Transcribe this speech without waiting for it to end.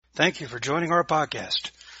Thank you for joining our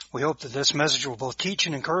podcast. We hope that this message will both teach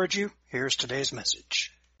and encourage you. Here's today's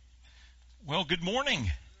message. Well, good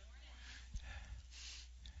morning.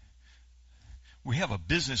 We have a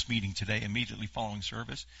business meeting today immediately following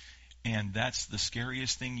service, and that's the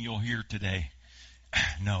scariest thing you'll hear today.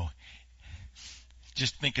 No,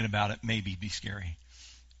 just thinking about it maybe be scary.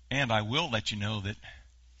 And I will let you know that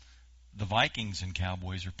the Vikings and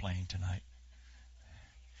Cowboys are playing tonight.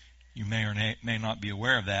 You may or may not be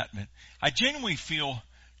aware of that, but I genuinely feel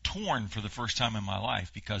torn for the first time in my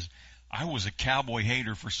life because I was a Cowboy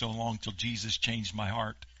hater for so long till Jesus changed my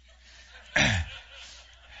heart.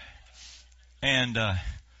 And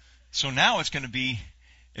so now it's going to be,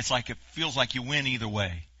 it's like it feels like you win either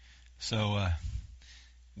way. So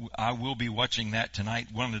I will be watching that tonight.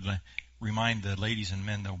 Wanted to remind the ladies and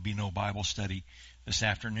men there will be no Bible study this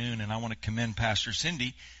afternoon, and I want to commend Pastor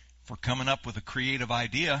Cindy for coming up with a creative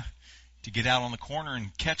idea to get out on the corner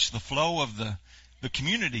and catch the flow of the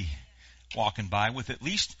community walking by with at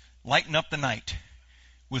least lighten up the night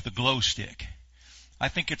with a glow stick. I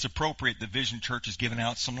think it's appropriate that Vision Church is giving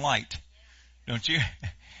out some light, don't you?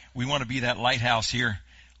 We want to be that lighthouse here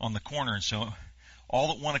on the corner, and so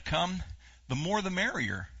all that want to come, the more the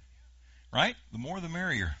merrier, right? The more the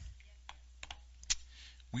merrier.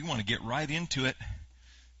 We want to get right into it.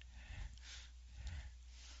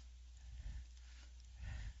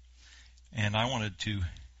 And I wanted to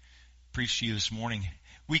preach to you this morning.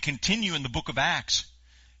 We continue in the book of Acts.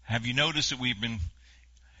 Have you noticed that we've been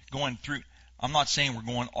going through, I'm not saying we're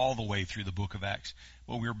going all the way through the book of Acts,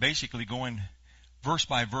 but we're basically going verse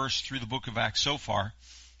by verse through the book of Acts so far.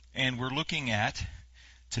 And we're looking at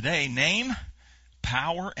today, name,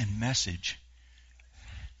 power, and message.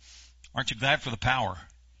 Aren't you glad for the power?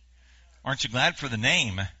 Aren't you glad for the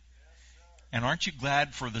name? And aren't you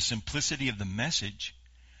glad for the simplicity of the message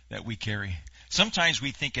that we carry? Sometimes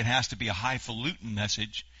we think it has to be a highfalutin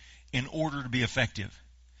message in order to be effective.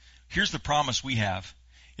 Here's the promise we have.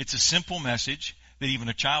 It's a simple message that even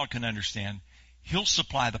a child can understand. He'll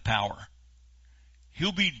supply the power.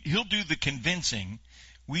 He'll do the convincing.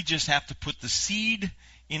 We just have to put the seed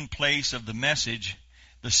in place of the message,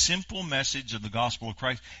 the simple message of the gospel of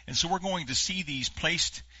Christ. And so we're going to see these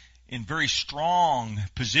placed in very strong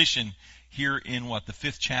position here in the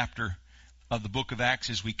 5th chapter of the book of Acts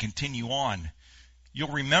as we continue on. You'll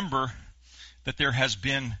remember that there has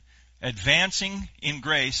been advancing in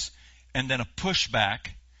grace and then a pushback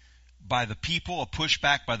by the people, a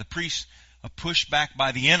pushback by the priests, a pushback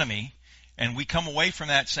by the enemy. And we come away from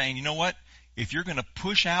that saying, you know what? If you're going to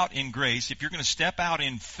push out in grace, if you're going to step out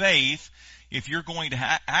in faith, if you're going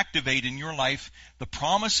to activate in your life the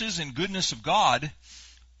promises and goodness of God,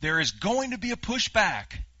 there is going to be a pushback.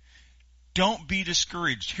 Don't be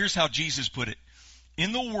discouraged. Here's how Jesus put it.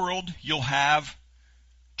 In the world, you'll have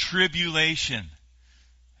tribulation.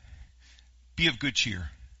 Be of good cheer.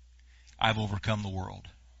 I've overcome the world.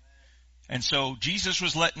 And so Jesus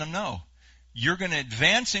was letting them know, you're going to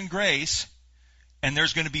advance in grace, and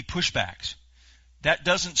there's going to be pushbacks. That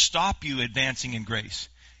doesn't stop you advancing in grace.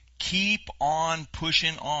 Keep on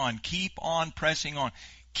pushing on. Keep on pressing on.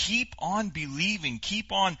 Keep on believing,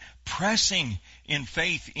 keep on pressing in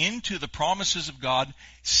faith into the promises of God,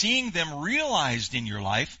 seeing them realized in your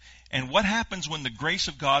life. And what happens when the grace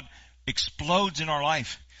of God explodes in our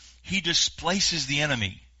life? He displaces the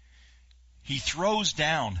enemy. He throws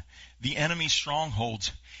down the enemy's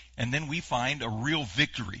strongholds, and then we find a real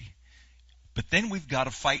victory. But then we've got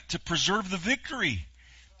to fight to preserve the victory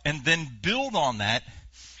and then build on that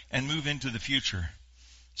and move into the future.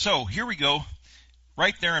 So here we go.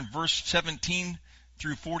 Right there in verse 17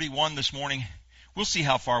 through 41 this morning, we'll see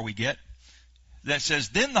how far we get. That says,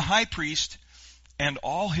 then the high priest and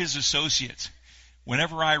all his associates.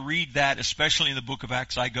 Whenever I read that, especially in the book of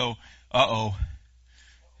Acts, I go, uh-oh.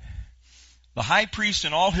 The high priest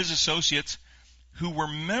and all his associates who were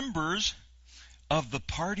members of the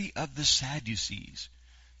party of the Sadducees.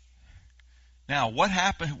 Now, what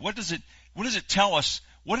happened? What does it tell us?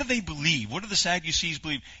 What do they believe? What do the Sadducees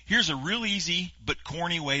believe? Here's a real easy but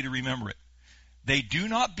corny way to remember it. They do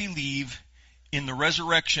not believe in the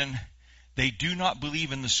resurrection. They do not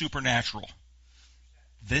believe in the supernatural.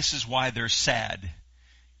 This is why they're sad,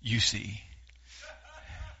 you see.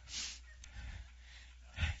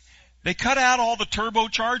 They cut out all the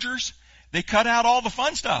turbochargers. They cut out all the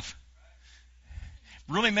fun stuff.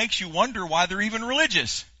 Really makes you wonder why they're even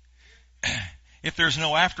religious if there's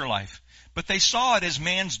no afterlife. But they saw it as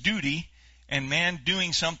man's duty and man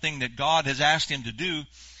doing something that God has asked him to do.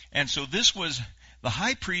 And so this was the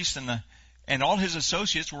high priest and all his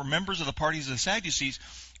associates were members of the parties of the Sadducees.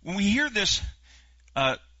 When we hear this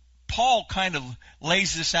Paul kind of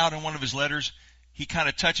lays this out in one of his letters. He kind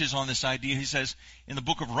of touches on this idea. He says, in the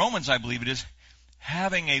book of Romans, I believe it is,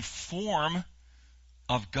 having a form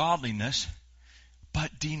of godliness, but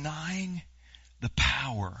denying the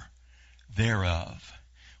power thereof.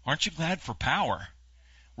 Aren't you glad for power?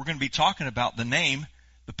 We're going to be talking about the name,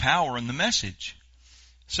 the power, and the message.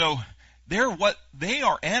 So they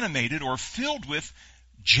are animated or filled with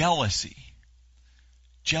jealousy.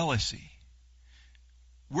 Jealousy.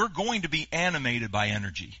 We're going to be animated by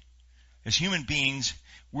energy. As human beings,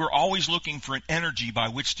 we're always looking for an energy by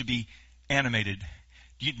which to be animated.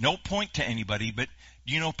 No point to anybody, but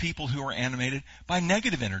do you know people who are animated by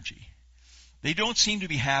negative energy? They don't seem to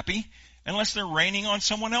be happy unless they're raining on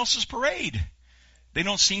someone else's parade. They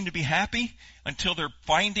don't seem to be happy until they're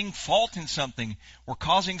finding fault in something or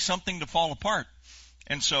causing something to fall apart.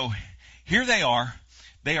 And so here they are.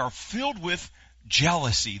 They are filled with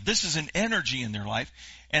jealousy. This is an energy in their life.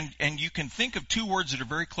 And you can think of two words that are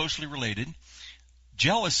very closely related.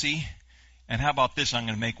 Jealousy, and how about this? I'm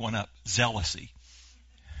going to make one up. Zealousy.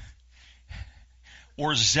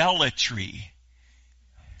 Or zealotry.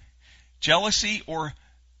 Jealousy or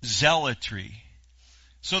zealotry.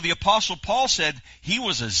 So the Apostle Paul said he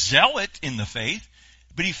was a zealot in the faith,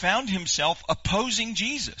 but he found himself opposing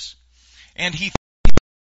Jesus. And he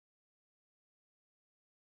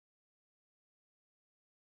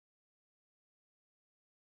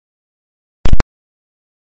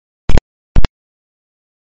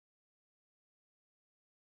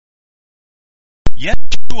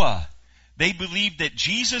Yeshua. They believed that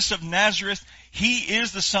Jesus of Nazareth, He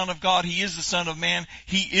is the Son of God. He is the Son of Man.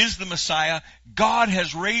 He is the Messiah. God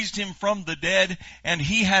has raised Him from the dead, and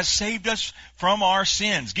He has saved us from our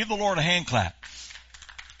sins. Give the Lord a hand clap.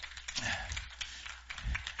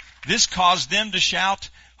 This caused them to shout,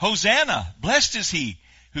 Hosanna! Blessed is He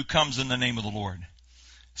who comes in the name of the Lord.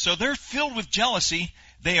 So they're filled with jealousy.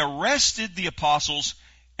 They arrested the apostles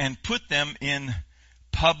and put them in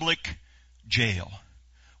public jail.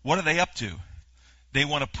 What are they up to? They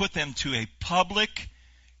want to put them to a public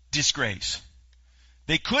disgrace.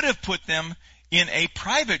 They could have put them in a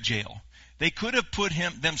private jail. They could have put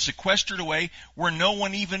them sequestered away where no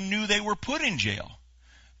one even knew they were put in jail.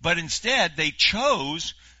 But instead, they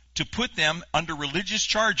chose to put them under religious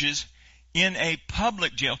charges in a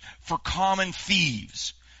public jail for common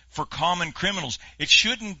thieves, for common criminals. It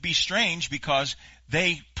shouldn't be strange because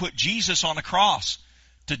they put Jesus on a cross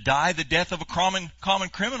to die the death of a common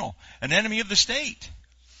criminal, an enemy of the state.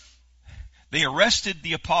 They arrested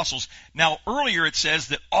the apostles. Now, earlier it says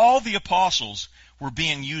that all the apostles were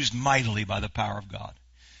being used mightily by the power of God.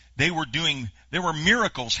 There were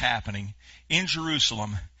miracles happening in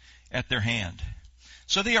Jerusalem at their hand.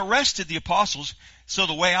 So they arrested the apostles. So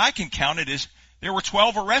the way I can count it is there were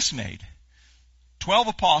 12 arrests made. 12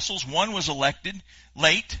 apostles. One was elected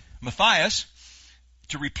late, Matthias,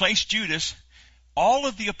 to replace Judas. All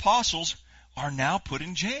of the apostles are now put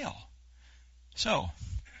in jail. So,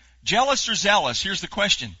 jealous or zealous? Here's the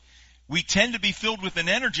question. We tend to be filled with an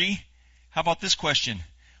energy. How about this question?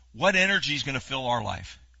 What energy is going to fill our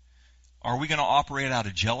life? Are we going to operate out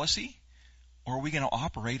of jealousy? Or are we going to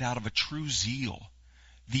operate out of a true zeal?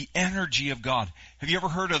 The energy of God. Have you ever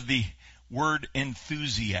heard of the word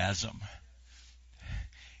enthusiasm?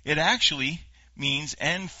 It actually means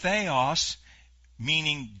entheos,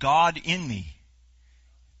 meaning God in me.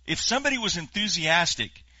 If somebody was enthusiastic,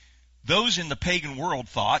 those in the pagan world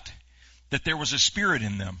thought that there was a spirit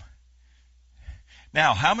in them.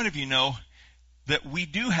 Now, how many of you know that we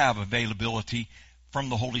do have availability from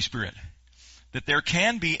the Holy Spirit? That there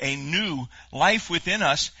can be a new life within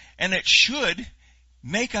us, and it should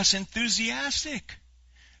make us enthusiastic.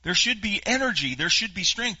 There should be energy, there should be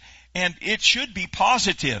strength, and it should be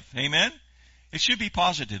positive. Amen? It should be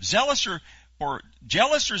positive. Zealous or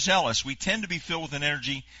jealous or zealous, we tend to be filled with an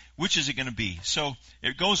energy. Which is it going to be? So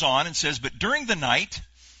it goes on and says, but during the night,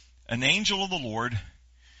 an angel of the Lord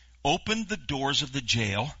opened the doors of the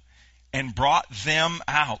jail and brought them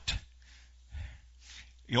out.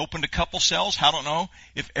 He opened a couple cells. I don't know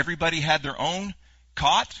if everybody had their own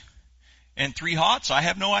cot and 3 hots. I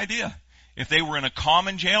have no idea. If they were in a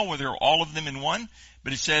common jail where there were all of them in one.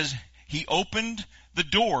 But it says he opened the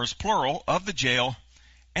doors, plural, of the jail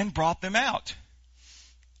and brought them out.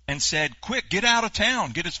 And said, quick, get out of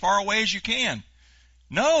town. Get as far away as you can.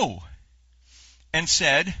 No. And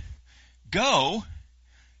said, go,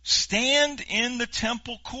 stand in the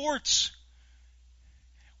temple courts.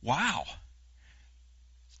 Wow.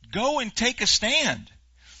 Go and take a stand.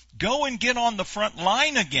 Go and get on the front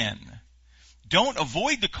line again. Don't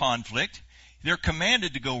avoid the conflict. They're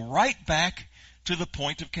commanded to go right back to the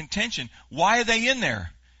point of contention. Why are they in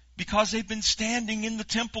there? because they've been standing in the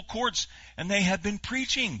temple courts and they have been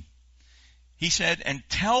preaching. He said, and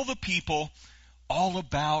tell the people all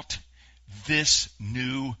about this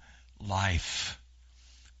new life.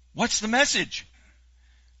 What's the message?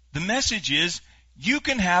 The message is you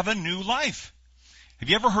can have a new life. Have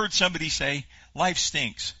you ever heard somebody say, life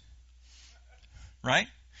stinks? Right?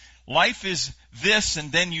 Life is this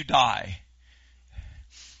and then you die.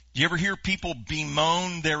 Do you ever hear people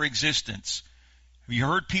bemoan their existence? Have you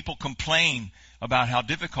heard people complain about how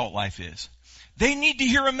difficult life is? They need to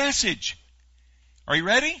hear a message. Are you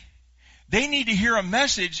ready? They need to hear a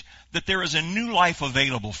message that there is a new life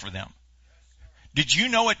available for them. Did you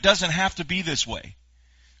know it doesn't have to be this way?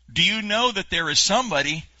 Do you know that there is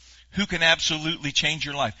somebody who can absolutely change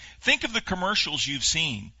your life? Think of the commercials you've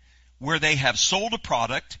seen where they have sold a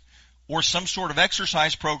product or some sort of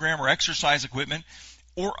exercise program or exercise equipment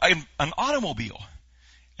or an automobile.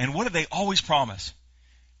 And what do they always promise?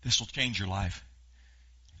 This will change your life.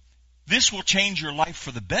 This will change your life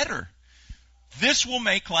for the better. This will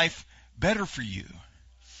make life better for you.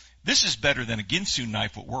 This is better than a Ginsu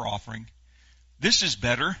knife, what we're offering. This is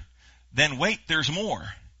better than, wait, there's more.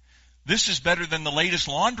 This is better than the latest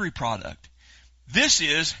laundry product. This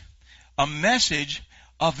is a message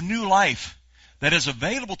of new life that is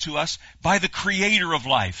available to us by the Creator of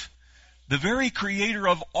life. The very Creator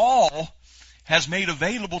of all has made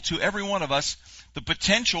available to every one of us the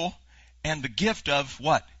potential and the gift of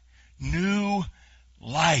what? New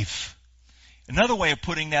life. Another way of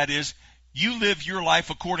putting that is, you live your life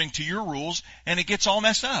according to your rules, and it gets all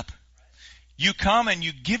messed up. You come and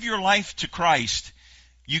you give your life to Christ.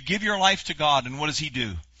 You give your life to God, and what does He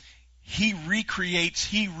do? He recreates,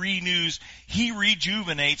 He renews, He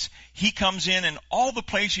rejuvenates. He comes in, and all the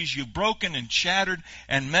places you've broken and shattered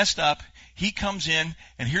and messed up, He comes in,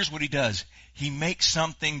 and here's what He does. He makes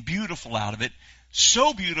something beautiful out of it,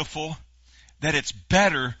 so beautiful that it's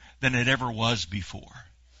better than it ever was before.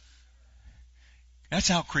 That's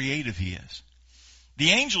how creative He is.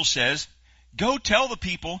 The angel says, go tell the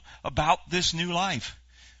people about this new life.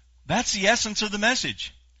 That's the essence of the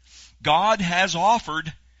message. God has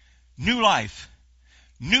offered new life,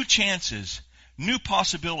 new chances, new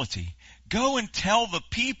possibility. Go and tell the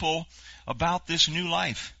people about this new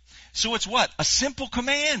life. So it's what? A simple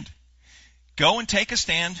command. Go and take a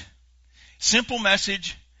stand. Simple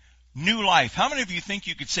message, new life. How many of you think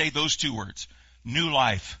you could say those two words? New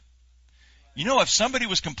life. You know, if somebody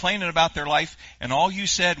was complaining about their life and all you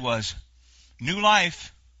said was, new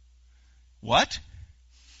life, what?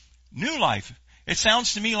 New life. It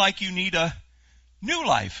sounds to me like you need a new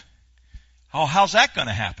life. Oh, how's that going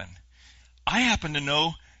to happen? I happen to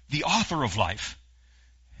know the author of life.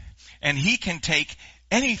 And He can take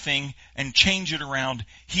anything and change it around.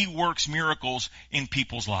 He works miracles in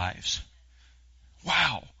people's lives.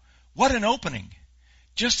 Wow. What an opening.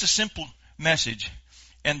 Just a simple message.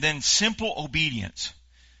 And then simple obedience.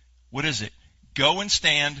 What is it? Go and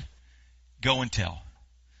stand, go and tell.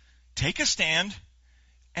 Take a stand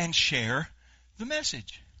and share the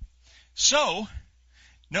message. So,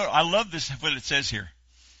 no, I love this, what it says here.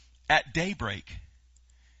 At daybreak,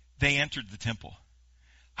 they entered the temple.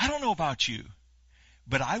 I don't know about you,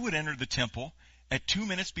 but I would enter the temple at 2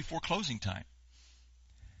 minutes before closing time.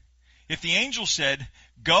 If the angel said,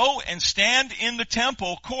 go and stand in the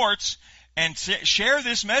temple courts and share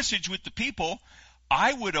this message with the people,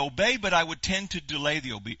 I would obey, but I would tend to delay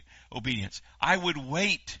the obedience. I would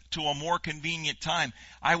wait to a more convenient time.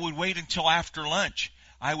 I would wait until after lunch.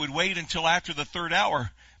 I would wait until after the third hour.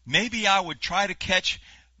 Maybe I would try to catch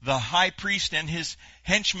the high priest and his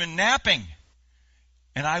henchmen napping,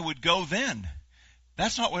 and I would go then.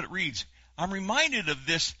 That's not what it reads. I'm reminded of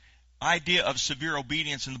this idea of severe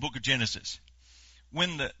obedience in the book of Genesis.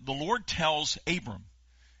 When the Lord tells Abram,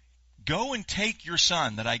 go and take your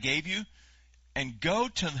son that I gave you and go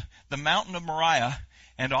to the mountain of Moriah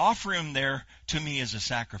and offer him there to me as a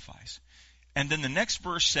sacrifice. And then the next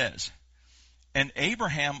verse says, and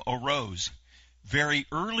Abraham arose very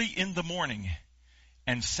early in the morning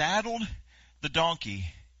and saddled the donkey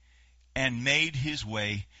and made his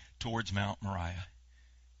way towards Mount Moriah.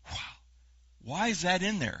 Wow. Why is that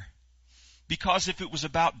in there? Because if it was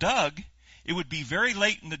about Doug, it would be very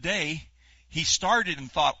late in the day. He started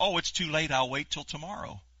and thought, oh, it's too late, I'll wait till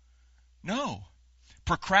tomorrow. No.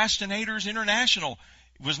 Procrastinators International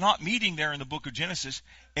was not meeting there in the book of Genesis.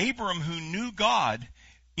 Abram, who knew God,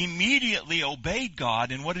 immediately obeyed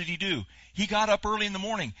God, and what did he do? He got up early in the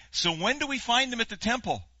morning. So when do we find him at the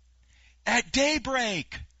temple? At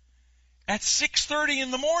daybreak. At 6:30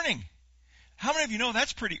 in the morning. How many of you know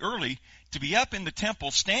that's pretty early to be up in the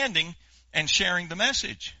temple standing and sharing the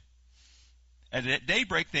message? And at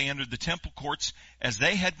daybreak they entered the temple courts as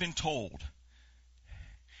they had been told,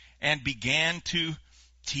 and began to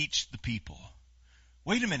teach the people.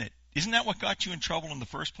 Wait a minute. Isn't that what got you in trouble in the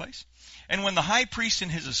first place? And when the high priest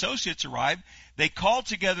and his associates arrived, they called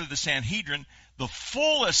together the Sanhedrin, the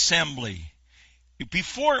full assembly.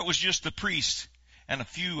 Before it was just the priest and a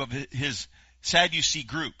few of his Sadducee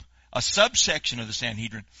group, a subsection of the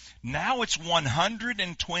Sanhedrin. Now it's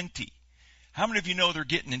 120. How many of you know they're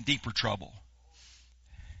getting in deeper trouble?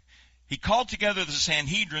 He called together the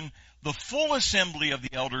Sanhedrin, the full assembly of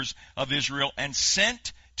the elders of Israel, and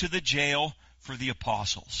sent to the jail for the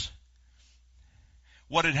apostles.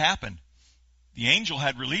 What had happened? The angel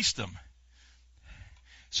had released them.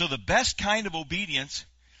 So the best kind of obedience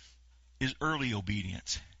is early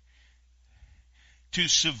obedience. To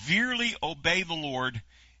severely obey the Lord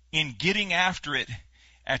in getting after it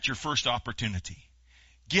at your first opportunity.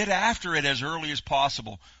 Get after it as early as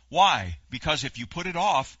possible. Why? Because if you put it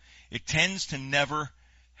off, it tends to never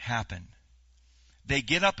happen. They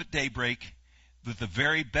get up at daybreak with the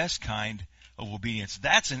very best kind of obedience.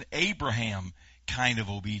 That's an Abraham kind of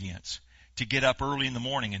obedience, to get up early in the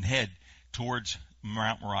morning and head towards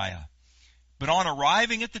Mount Moriah. But on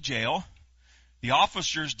arriving at the jail, the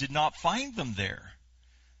officers did not find them there.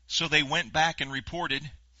 So they went back and reported,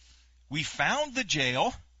 "We found the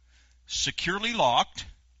jail securely locked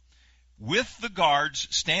with the guards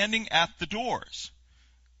standing at the doors.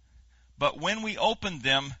 But when we opened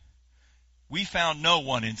them, we found no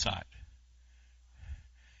one inside."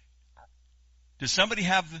 Does somebody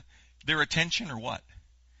have their attention or what?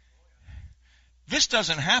 This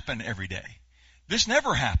doesn't happen every day. This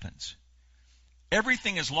never happens.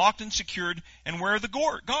 Everything is locked and secured. And where are the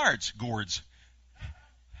guards? Gourds.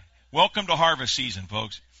 Welcome to harvest season,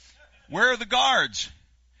 folks. Where are the guards?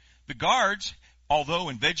 The guards, although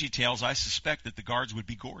in VeggieTales I suspect that the guards would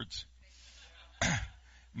be gourds.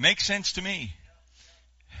 Makes sense to me.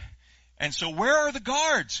 And so where are the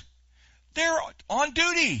guards? They're on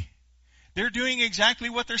duty. They're doing exactly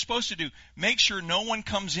what they're supposed to do. Make sure no one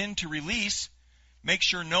comes in to release. Make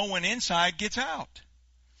sure no one inside gets out.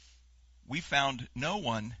 We found no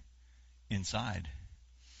one inside.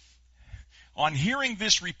 On hearing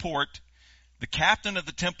this report, the captain of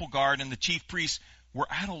the temple guard and the chief priests were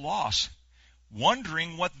at a loss,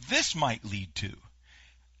 wondering what this might lead to.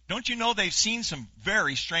 Don't you know they've seen some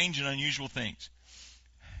very strange and unusual things?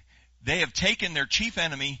 They have taken their chief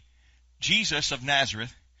enemy, Jesus of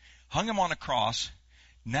Nazareth, hung him on a cross.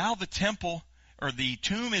 Now the temple or the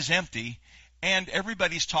tomb is empty, and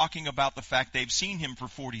everybody's talking about the fact they've seen him for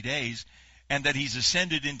 40 days and that he's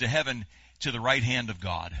ascended into heaven to the right hand of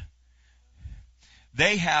God.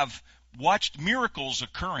 They have watched miracles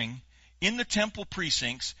occurring in the temple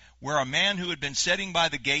precincts where a man who had been sitting by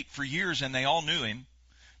the gate for years, and they all knew him.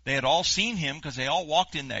 They had all seen him because they all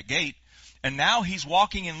walked in that gate. And now he's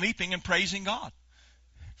walking and leaping and praising God.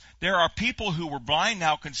 There are people who were blind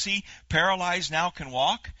now can see, paralyzed now can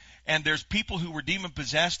walk, and there's people who were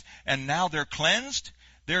demon-possessed and now they're cleansed.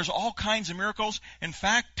 There's all kinds of miracles. In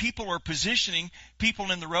fact, people are positioning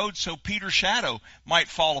people in the road so Peter's shadow might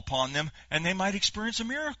fall upon them and they might experience a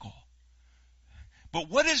miracle. But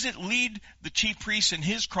what does it lead the chief priest and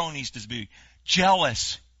his cronies to be?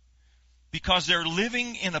 Jealous. Because they're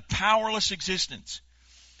living in a powerless existence.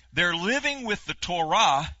 They're living with the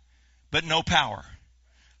Torah, but no power.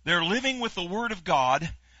 They're living with the Word of God,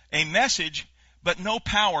 a message, but no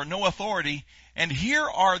power, no authority. And here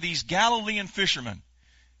are these Galilean fishermen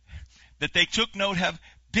that they took note have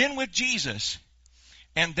been with Jesus,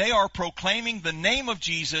 and they are proclaiming the name of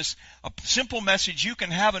Jesus, a simple message, you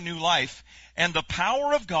can have a new life, and the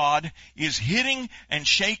power of God is hitting and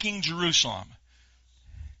shaking Jerusalem.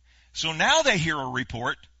 So now they hear a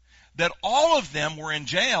report that all of them were in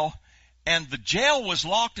jail, and the jail was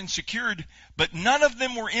locked and secured, but none of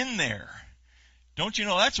them were in there. Don't you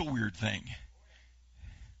know that's a weird thing?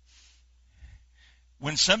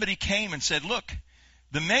 When somebody came and said, look,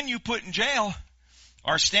 the men you put in jail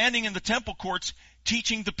are standing in the temple courts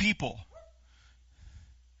teaching the people.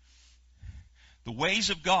 The ways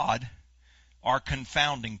of God are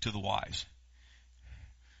confounding to the wise.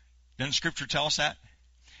 Doesn't Scripture tell us that?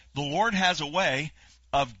 The Lord has a way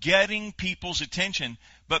of getting people's attention,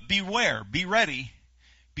 but beware, be ready,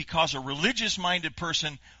 because a religious-minded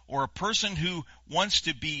person or a person who wants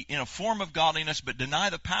to be in a form of godliness but deny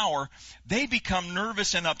the power, they become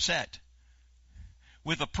nervous and upset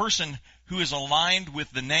with a person who is aligned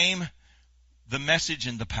with the name, the message,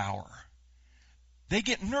 and the power. They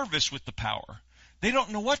get nervous with the power. They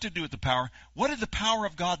don't know what to do with the power. What had the power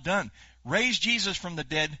of God done? Raised Jesus from the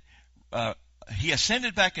dead. He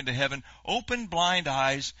ascended back into heaven, opened blind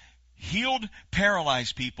eyes, healed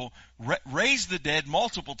paralyzed people, raised the dead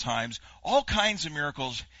multiple times, all kinds of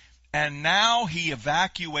miracles, and now he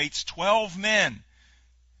evacuates 12 men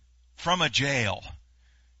from a jail.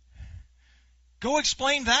 Go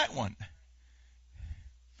explain that one.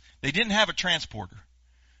 They didn't have a transporter.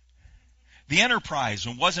 The Enterprise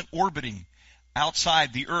wasn't orbiting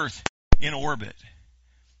outside the earth in orbit.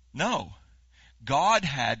 No. God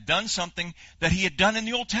had done something that he had done in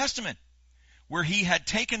the Old Testament, where he had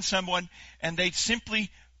taken someone and they simply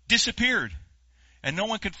disappeared and no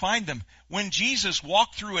one could find them. When Jesus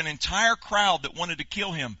walked through an entire crowd that wanted to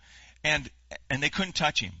kill him and they couldn't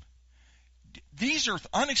touch him. These are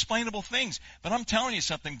unexplainable things, but I'm telling you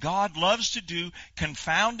something, God loves to do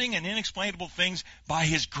confounding and inexplainable things by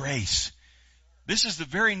his grace. This is the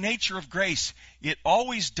very nature of grace. It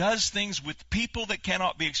always does things with people that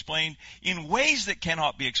cannot be explained, in ways that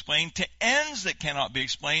cannot be explained, to ends that cannot be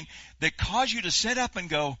explained, that cause you to sit up and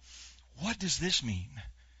go, what does this mean?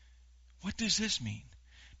 What does this mean?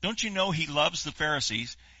 Don't you know he loves the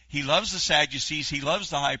Pharisees, he loves the Sadducees, he loves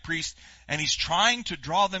the high priest, and he's trying to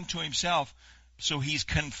draw them to himself, so he's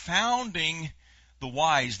confounding the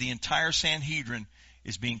wise. The entire Sanhedrin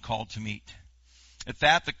is being called to meet. At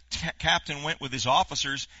that, the captain went with his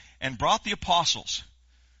officers and brought the apostles.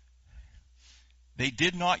 They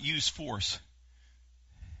did not use force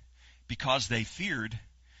because they feared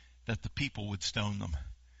that the people would stone them.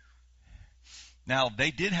 Now,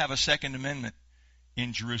 they did have a Second Amendment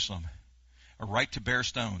in Jerusalem, a right to bear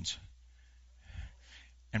stones.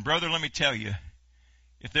 And brother, let me tell you,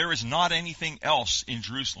 if there is not anything else in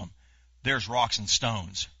Jerusalem, there's rocks and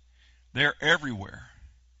stones. They're everywhere.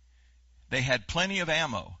 They had plenty of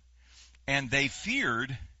ammo, and they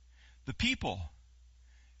feared the people,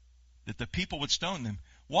 that the people would stone them.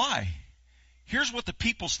 Why? Here's what the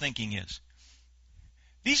people's thinking is.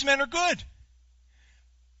 These men are good.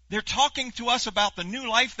 They're talking to us about the new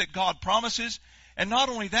life that God promises, and not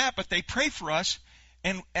only that, but they pray for us,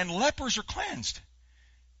 and lepers are cleansed.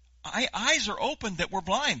 Eyes are opened that were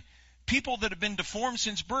blind. People that have been deformed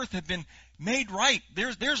since birth have been made right.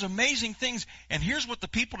 There's amazing things, and here's what the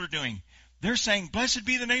people are doing. They're saying, blessed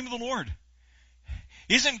be the name of the Lord.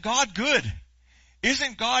 Isn't God good?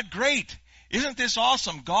 Isn't God great? Isn't this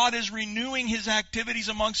awesome? God is renewing his activities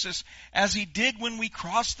amongst us as he did when we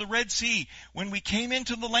crossed the Red Sea, when we came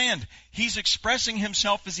into the land. He's expressing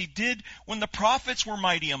himself as he did when the prophets were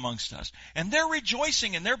mighty amongst us. And they're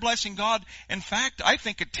rejoicing and they're blessing God. In fact, I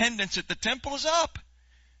think attendance at the temple is up.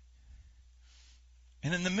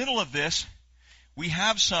 And in the middle of this, we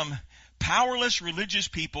have some powerless religious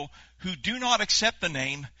people who do not accept the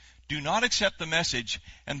name, do not accept the message,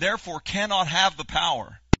 and therefore cannot have the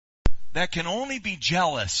power, that can only be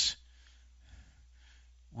jealous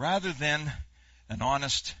rather than an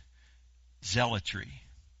honest zealotry.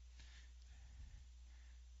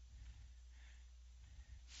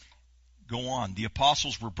 Go on. The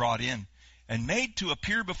apostles were brought in and made to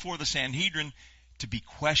appear before the Sanhedrin to be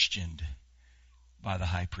questioned by the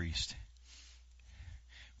high priest.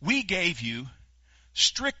 We gave you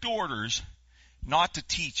strict orders not to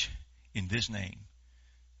teach in this name,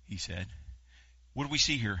 he said. What do we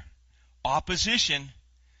see here? Opposition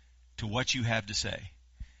to what you have to say.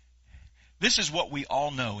 This is what we all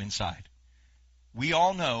know inside. We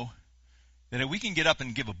all know that if we can get up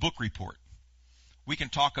and give a book report, we can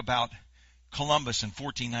talk about Columbus in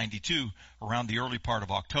 1492 around the early part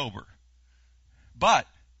of October. But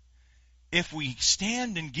if we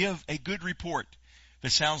stand and give a good report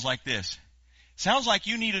that sounds like this, sounds like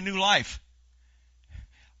you need a new life.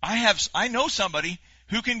 I know somebody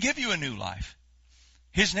who can give you a new life.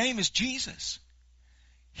 His name is Jesus.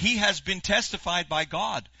 He has been testified by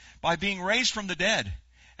God by being raised from the dead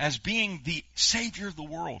as being the Savior of the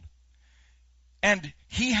world. And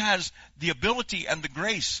he has the ability and the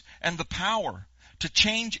grace and the power to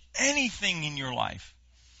change anything in your life.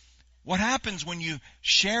 What happens when you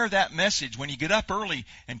share that message, when you get up early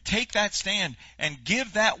and take that stand and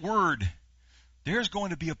give that word? There's going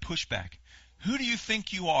to be a pushback. Who do you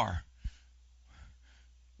think you are?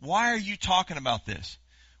 Why are you talking about this?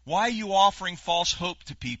 Why are you offering false hope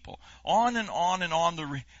to people? On and on and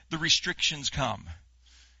on the restrictions come.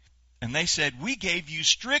 And they said, we gave you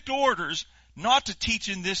strict orders not to teach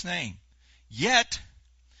in this name. Yet,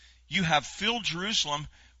 you have filled Jerusalem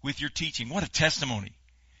with your teaching. What a testimony.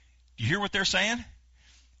 Do you hear what they're saying?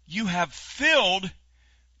 You have filled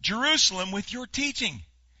Jerusalem with your teaching.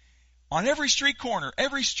 On every street corner,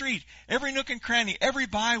 every street, every nook and cranny, every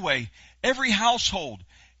byway, every household,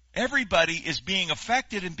 everybody is being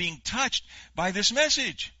affected and being touched by this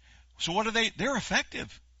message. So what are they? They're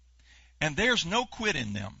effective. And there's no quit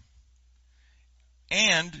in them.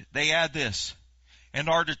 And they add this, and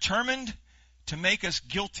are determined to make us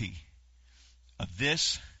guilty of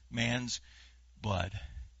this man's blood.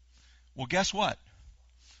 Well, guess what?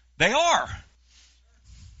 They are.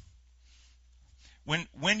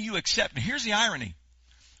 When you accept, here's the irony.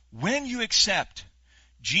 When you accept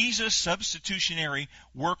Jesus' substitutionary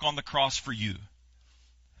work on the cross for you,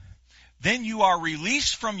 then you are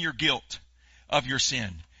released from your guilt of your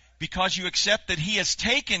sin, because you accept that He has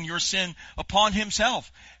taken your sin upon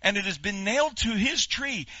Himself, and it has been nailed to His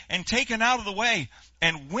tree and taken out of the way.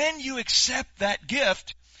 And when you accept that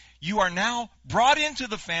gift, you are now brought into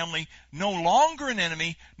the family, no longer an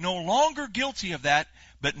enemy, no longer guilty of that,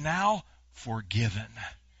 but now forgiven.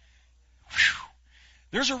 Whew.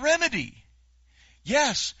 There's a remedy.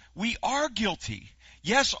 Yes, we are guilty.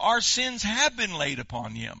 Yes, our sins have been laid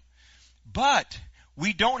upon Him. But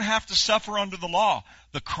we don't have to suffer under the law.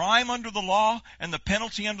 The crime under the law and the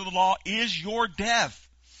penalty under the law is your death.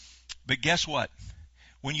 But guess what?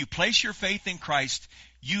 When you place your faith in Christ,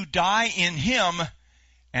 you die in Him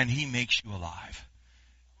and He makes you alive.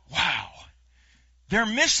 Wow. They're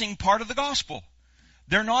missing part of the gospel.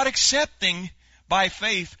 They're not accepting by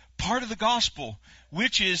faith part of the gospel,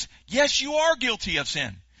 which is, yes, you are guilty of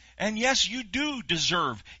sin. And yes, you do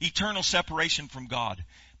deserve eternal separation from God.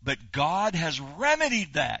 But God has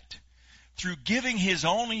remedied that through giving His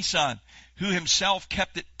only Son, who Himself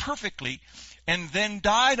kept it perfectly and then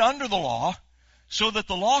died under the law so that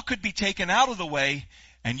the law could be taken out of the way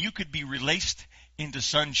and you could be released into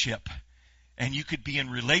sonship. And you could be in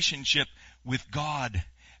relationship with God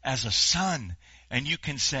as a son. And you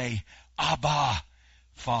can say, Abba,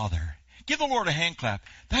 Father. Give the Lord a hand clap.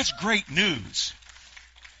 That's great news.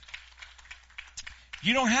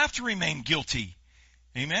 You don't have to remain guilty.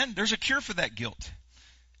 Amen? There's a cure for that guilt.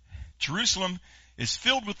 Jerusalem is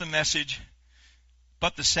filled with the message,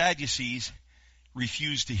 but the Sadducees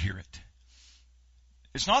refuse to hear it.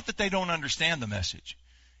 It's not that they don't understand the message.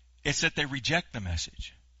 It's that they reject the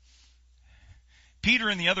message. Peter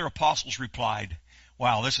and the other apostles replied,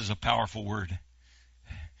 wow, this is a powerful word.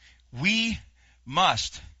 We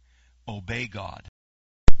must obey God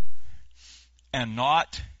and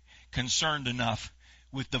not concerned enough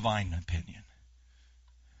with divine opinion.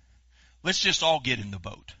 Let's just all get in the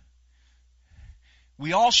boat.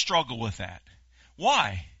 We all struggle with that.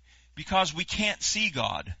 Why? Because we can't see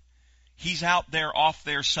God. He's out there, off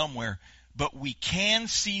there somewhere. But we can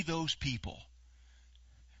see those people.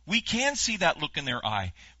 We can see that look in their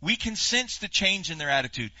eye. We can sense the change in their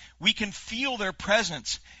attitude. We can feel their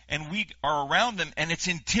presence, and we are around them, and it's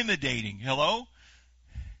intimidating. Hello?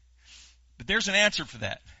 But there's an answer for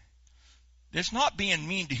that. It's not being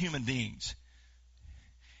mean to human beings.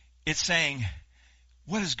 It's saying,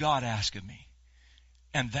 what does God ask of me?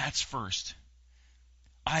 And that's first.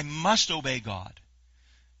 I must obey God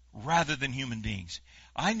rather than human beings.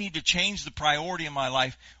 I need to change the priority in my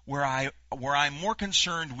life where I'm more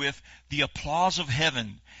concerned with the applause of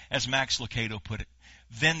heaven, as Max Lucado put it,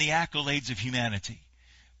 than the accolades of humanity,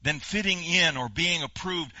 than fitting in or being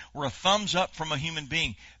approved or a thumbs up from a human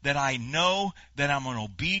being. That I know that I'm in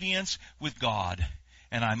obedience with God,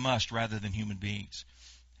 and I must rather than human beings.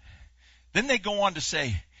 Then they go on to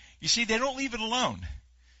say, you see, they don't leave it alone.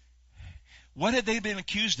 What had they been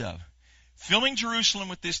accused of? Filling Jerusalem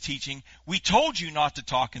with this teaching. We told you not to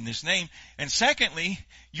talk in this name. And secondly,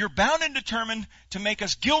 you're bound and determined to make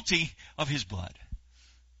us guilty of His blood.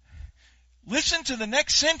 Listen to the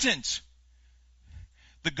next sentence.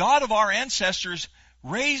 The God of our ancestors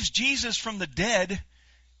raised Jesus from the dead,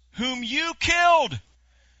 whom you killed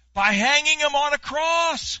by hanging Him on a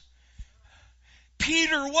cross.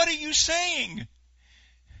 Peter, what are you saying?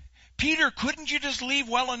 Peter, couldn't you just leave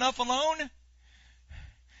well enough alone?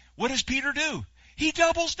 What does Peter do? He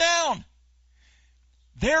doubles down.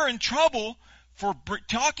 They're in trouble for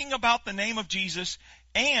talking about the name of Jesus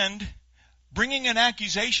and bringing an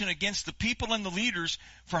accusation against the people and the leaders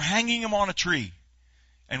for hanging Him on a tree.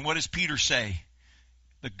 And what does Peter say?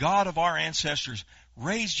 The God of our ancestors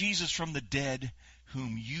raised Jesus from the dead,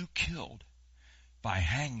 whom you killed by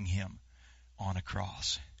hanging Him on a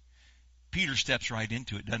cross. Peter steps right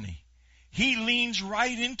into it, doesn't he? He leans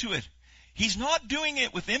right into it. He's not doing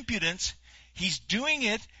it with impudence. He's doing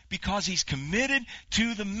it because he's committed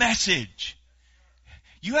to the message.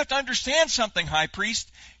 You have to understand something, high priest.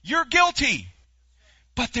 You're guilty,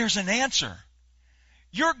 but there's an answer.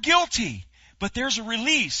 You're guilty, but there's a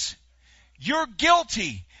release. You're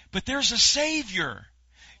guilty, but there's a Savior.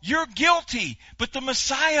 You're guilty, but the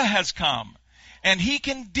Messiah has come. And He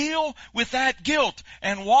can deal with that guilt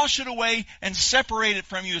and wash it away and separate it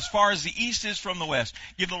from you as far as the east is from the west.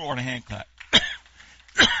 Give the Lord a hand clap.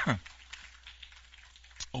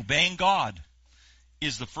 Obeying God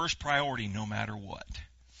is the first priority no matter what.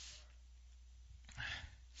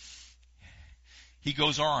 He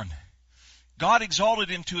goes on. God exalted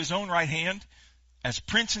him to his own right hand as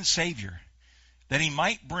Prince and Savior, that he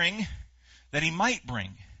might bring.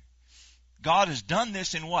 God has done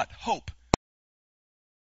this in what? Hope.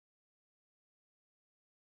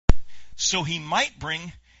 So he might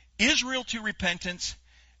bring Israel to repentance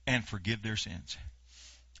and forgive their sins.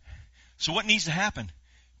 So what needs to happen?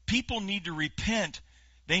 People need to repent.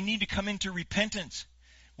 They need to come into repentance.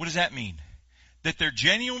 What does that mean? That they're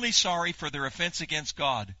genuinely sorry for their offense against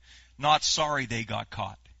God, not sorry they got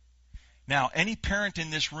caught. Now, any parent in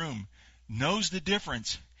this room knows the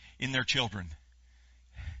difference in their children.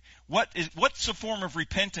 What's the form of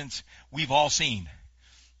repentance we've all seen?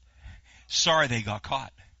 Sorry they got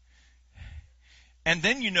caught. And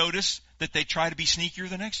then you notice that they try to be sneakier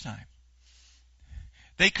the next time.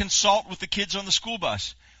 They consult with the kids on the school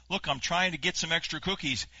bus. Look, I'm trying to get some extra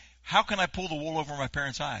cookies. How can I pull the wool over my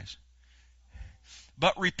parents' eyes?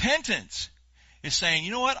 But repentance is saying,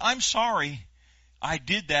 you know what? I'm sorry I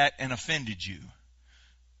did that and offended you.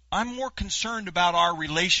 I'm more concerned about our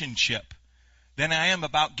relationship than I am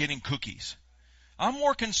about getting cookies. I'm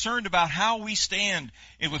more concerned about how we stand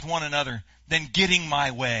with one another than getting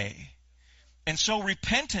my way. And so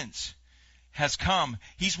repentance has come.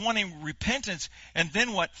 He's wanting repentance, and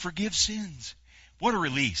then what? Forgive sins. What a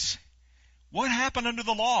release. What happened under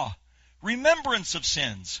the law? Remembrance of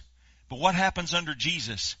sins. But what happens under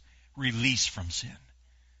Jesus? Release from sin.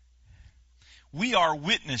 We are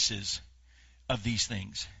witnesses of these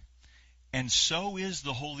things. And so is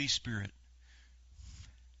the Holy Spirit.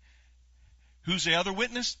 Who's the other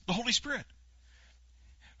witness? The Holy Spirit.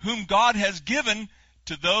 Whom God has given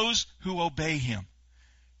to those who obey Him.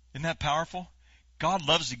 Isn't that powerful? God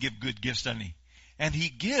loves to give good gifts, doesn't He? And He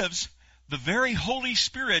gives the very Holy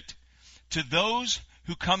Spirit to those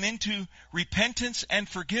who come into repentance and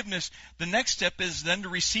forgiveness. The next step is then to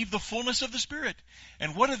receive the fullness of the Spirit.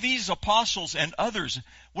 And what have these apostles and others,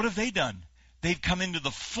 what have they done? They've come into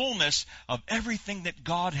the fullness of everything that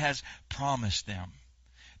God has promised them.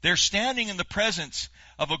 They're standing in the presence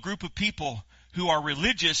of a group of people who are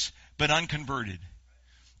religious but unconverted.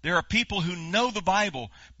 There are people who know the Bible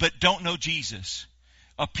but don't know Jesus.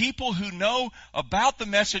 A people who know about the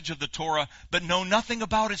message of the Torah but know nothing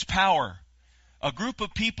about its power. A group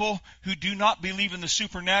of people who do not believe in the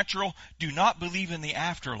supernatural, do not believe in the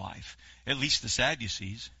afterlife. At least the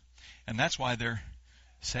Sadducees. And that's why they're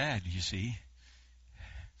sad, you see.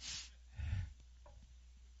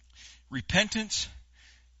 Repentance,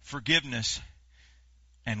 forgiveness,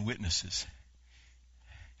 and witnesses.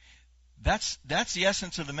 That's the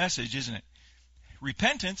essence of the message, isn't it?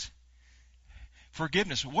 Repentance,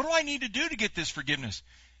 forgiveness. What do I need to do to get this forgiveness?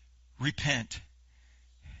 Repent.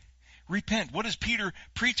 Repent. What does Peter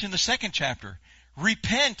preach in the 2nd chapter?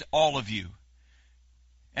 Repent, all of you,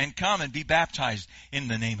 and come and be baptized in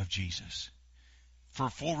the name of Jesus for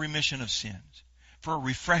full remission of sins, for a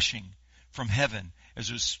refreshing from heaven,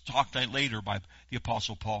 as was talked about later by the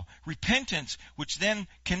Apostle Paul. Repentance, which then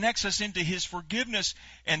connects us into His forgiveness,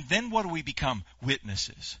 and then what do we become?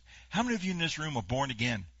 Witnesses. How many of you in this room are born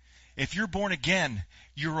again? If you're born again,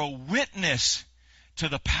 you're a witness to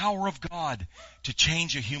the power of God to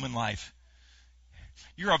change a human life.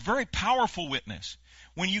 You're a very powerful witness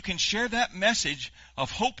when you can share that message of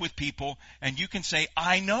hope with people and you can say,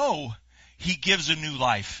 I know He gives a new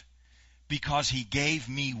life because He gave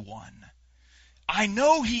me one. I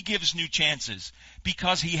know He gives new chances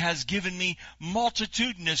because He has given me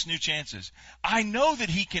multitudinous new chances. I know that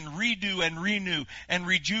He can redo and renew and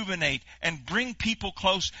rejuvenate and bring people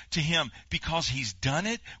close to Him because He's done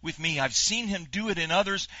it with me. I've seen Him do it in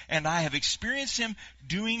others, and I have experienced Him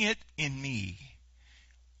doing it in me.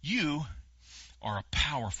 You are a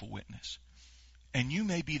powerful witness. And you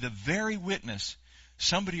may be the very witness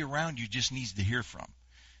somebody around you just needs to hear from.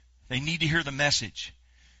 They need to hear the message.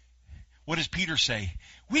 What does Peter say?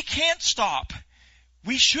 We can't stop.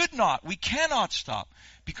 We should not. We cannot stop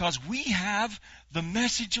because we have the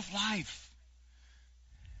message of life.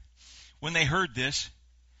 When they heard this,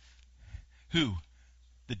 who?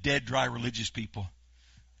 The dead, dry religious people.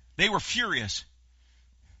 They were furious.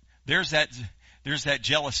 There's that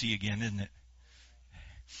jealousy again, isn't it?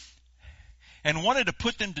 And wanted to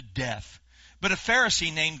put them to death. But a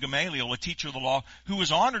Pharisee named Gamaliel, a teacher of the law, who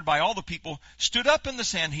was honored by all the people, stood up in the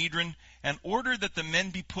Sanhedrin and ordered that the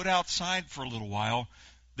men be put outside for a little while.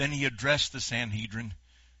 Then he addressed the Sanhedrin.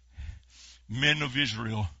 Men of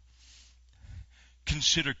Israel,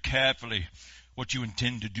 consider carefully what you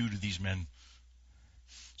intend to do to these men.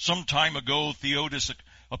 Some time ago, Theudas,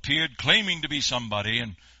 appeared claiming to be somebody,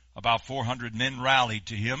 and about 400 men rallied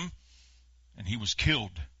to him, and he was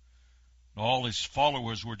killed. All his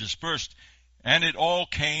followers were dispersed, and it all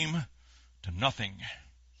came to nothing.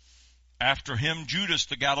 After him, Judas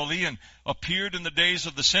the Galilean appeared in the days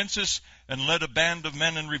of the census and led a band of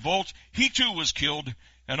men in revolt. He too was killed,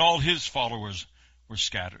 and all his followers were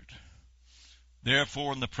scattered.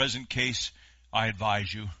 Therefore, in the present case, I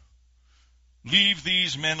advise you, leave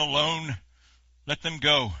these men alone. Let them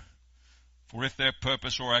go. For if their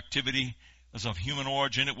purpose or activity is of human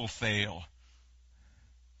origin, it will fail.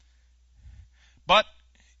 But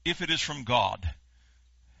if it is from God,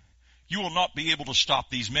 you will not be able to stop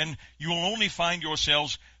these men. You will only find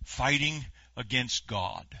yourselves fighting against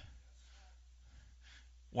God.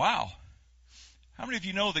 Wow. How many of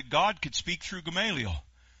you know that God could speak through Gamaliel,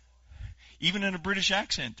 even in a British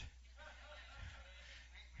accent?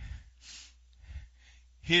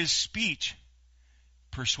 His speech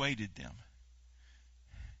persuaded them.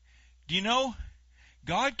 Do you know,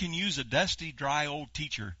 God can use a dusty, dry old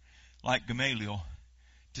teacher like Gamaliel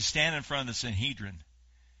to stand in front of the Sanhedrin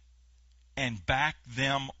and back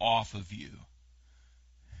them off of you.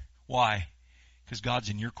 Why? Because God's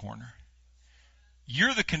in your corner.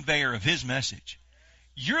 You're the conveyor of His message.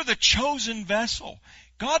 You're the chosen vessel.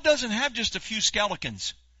 God doesn't have just a few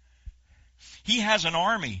skeletons. He has an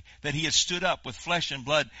army that He has stood up with flesh and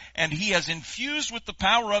blood, and He has infused with the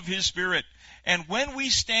power of His Spirit. And when we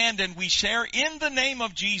stand and we share in the name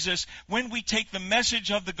of Jesus, when we take the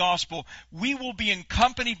message of the gospel, we will be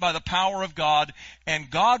accompanied by the power of God,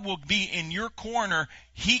 and God will be in your corner.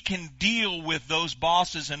 He can deal with those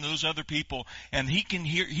bosses and those other people, and He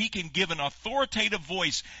can give an authoritative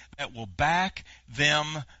voice that will back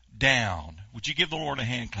them down. Would you give the Lord a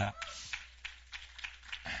hand clap?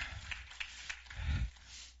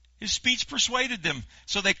 His speech persuaded them,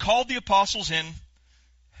 so they called the apostles in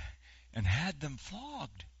and had them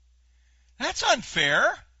flogged. That's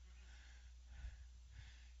unfair.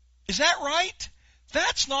 Is that right?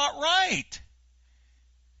 That's not right.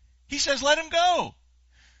 He says, let him go.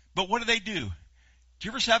 But what do? Do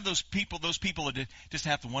you ever have those people that just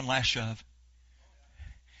have the one last shove?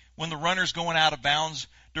 When the runner's going out of bounds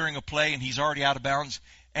during a play and he's already out of bounds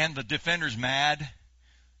and the defender's mad,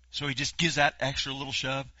 so he just gives that extra little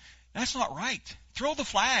shove. That's not right. Throw the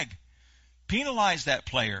flag. Penalize that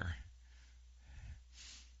player.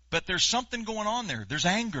 But there's something going on there. There's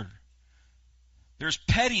anger. There's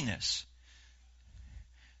pettiness.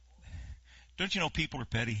 Don't you know people are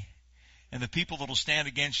petty? And the people that will stand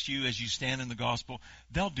against you as you stand in the gospel,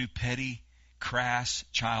 they'll do petty, crass,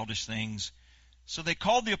 childish things. So they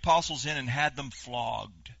called the apostles in and had them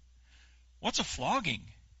flogged. What's a flogging?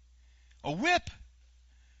 A whip.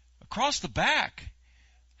 Across the back.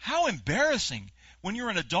 How embarrassing when you're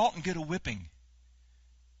an adult and get a whipping.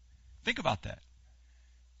 Think about that.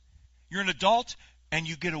 You're an adult and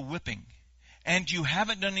you get a whipping, and you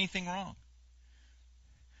haven't done anything wrong.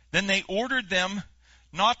 Then they ordered them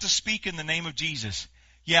not to speak in the name of Jesus.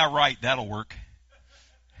 Yeah, right, that'll work.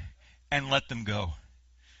 And let them go.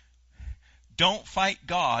 Don't fight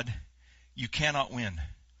God. You cannot win.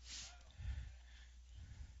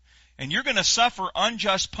 And you're going to suffer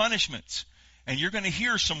unjust punishments, and you're going to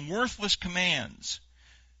hear some worthless commands.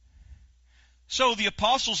 So the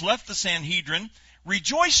apostles left the Sanhedrin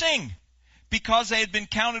rejoicing, because they had been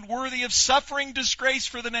counted worthy of suffering disgrace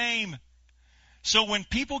for the name. So when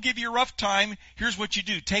people give you a rough time, here's what you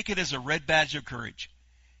do. Take it as a red badge of courage.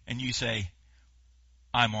 And you say,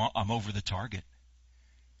 I'm over the target.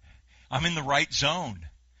 I'm in the right zone.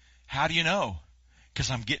 How do you know?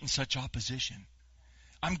 Because I'm getting such opposition.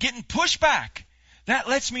 I'm getting pushback. That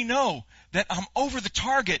lets me know that I'm over the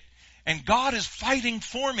target. And God is fighting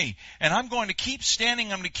for me. And I'm going to keep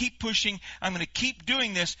standing. I'm going to keep pushing. I'm going to keep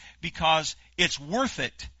doing this because it's worth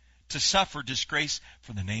it to suffer disgrace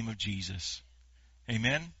for the name of Jesus.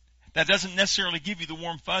 Amen? That doesn't necessarily give you the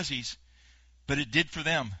warm fuzzies, but it did for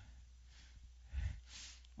them.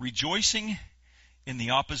 Rejoicing in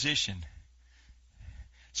the opposition.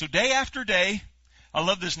 So day after day, I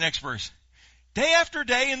love this next verse. Day after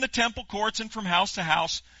day in the temple courts and from house to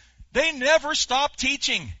house, they never stopped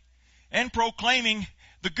teaching and proclaiming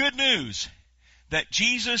the good news that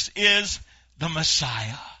Jesus is the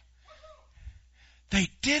Messiah. They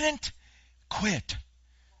didn't quit.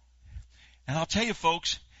 And I'll tell you,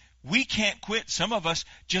 folks, we can't quit. Some of us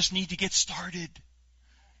just need to get started.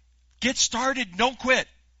 Get started. Don't quit.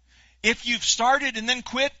 If you've started and then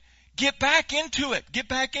quit, get back into it. Get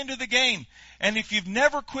back into the game. And if you've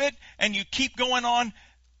never quit and you keep going on,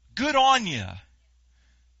 good on you.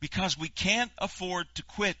 Because we can't afford to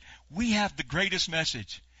quit. We have the greatest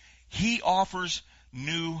message. He offers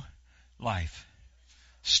new life.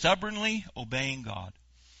 Stubbornly obeying God.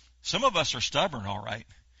 Some of us are stubborn, all right.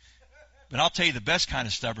 But I'll tell you the best kind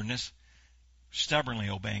of stubbornness, stubbornly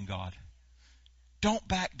obeying God. Don't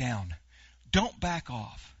back down. Don't back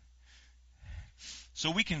off.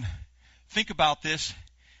 So we can think about this,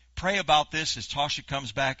 pray about this as Tasha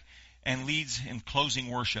comes back and leads in closing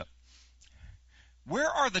worship. Where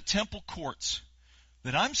are the temple courts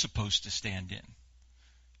that I'm supposed to stand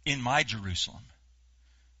in my Jerusalem?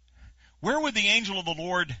 Where would the angel of the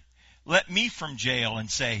Lord let me from jail and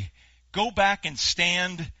say, go back and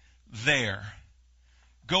stand there?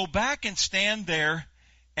 Go back and stand there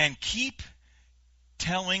and keep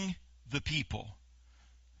telling the people.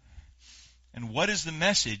 And what is the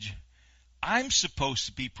message I'm supposed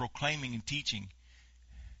to be proclaiming and teaching?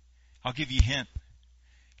 I'll give you a hint.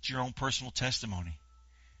 It's your own personal testimony.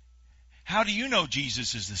 How do you know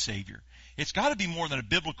Jesus is the Savior? It's got to be more than a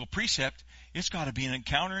biblical precept. It's got to be an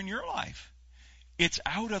encounter in your life. It's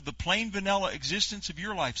out of the plain vanilla existence of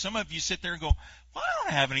your life. Some of you sit there and go, well, I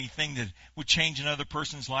don't have anything that would change another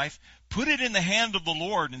person's life. Put it in the hand of the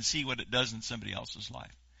Lord and see what it does in somebody else's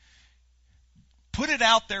life. Put it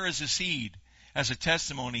out there as a seed, as a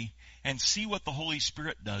testimony, and see what the Holy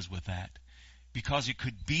Spirit does with that. Because it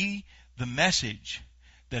could be the message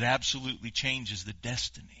that absolutely changes the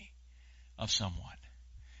destiny of someone.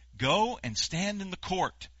 Go and stand in the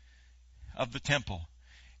court of the temple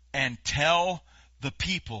and tell the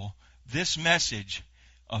people this message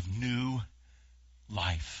of new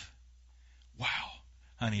life. Wow.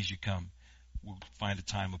 Honey, as you come, we'll find a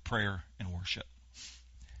time of prayer and worship.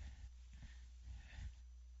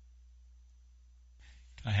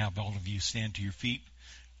 Can I have all of you stand to your feet?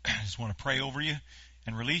 I just want to pray over you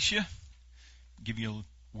and release you, give you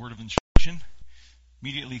a word of instruction.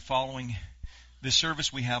 Immediately following this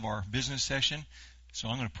service, we have our business session. So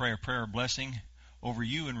I'm going to pray a prayer of blessing over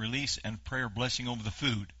you and release, and prayer blessing over the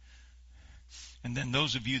food. And then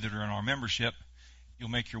those of you that are in our membership, you'll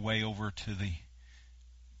make your way over to the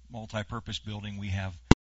multi-purpose building. We have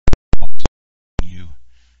you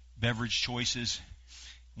beverage choices.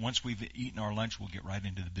 Once we've eaten our lunch, we'll get right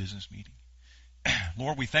into the business meeting.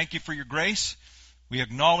 Lord, we thank you for your grace. We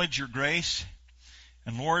acknowledge your grace.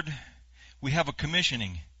 And Lord, we have a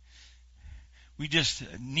commissioning. We just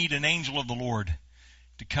need an angel of the Lord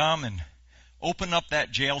to come and open up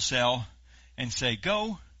that jail cell and say,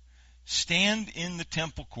 go, stand in the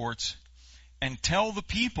temple courts and tell the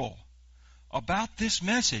people about this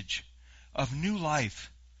message of new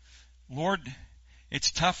life. Lord,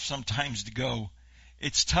 it's tough sometimes to go.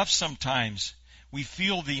 It's tough sometimes. We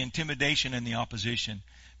feel the intimidation and the opposition.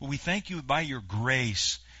 But we thank you by your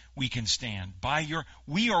grace we can stand.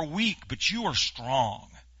 We are weak, but you are strong.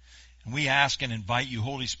 And we ask and invite you,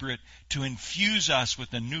 Holy Spirit, to infuse us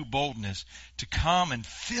with a new boldness, to come and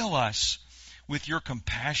fill us with your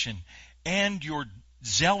compassion and your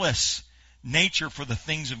zealous nature for the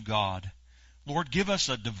things of God. Lord, give us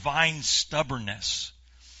a divine stubbornness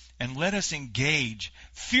and let us engage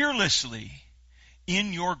fearlessly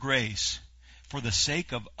in your grace for the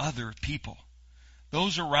sake of other people,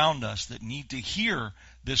 those around us that need to hear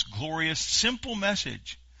this glorious, simple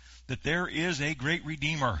message that there is a great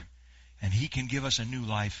Redeemer. And he can give us a new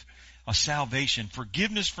life, a salvation,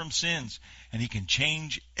 forgiveness from sins, and he can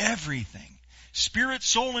change everything, spirit,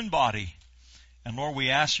 soul, and body. And Lord,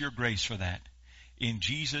 we ask your grace for that in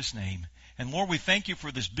Jesus' name. And Lord, we thank you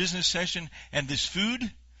for this business session and this food.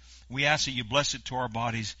 We ask that you bless it to our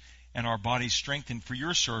bodies and our bodies strengthened for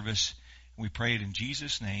your service. We pray it in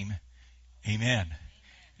Jesus' name. Amen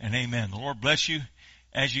and amen. The Lord bless you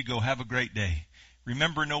as you go. Have a great day.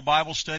 Remember, no Bible study.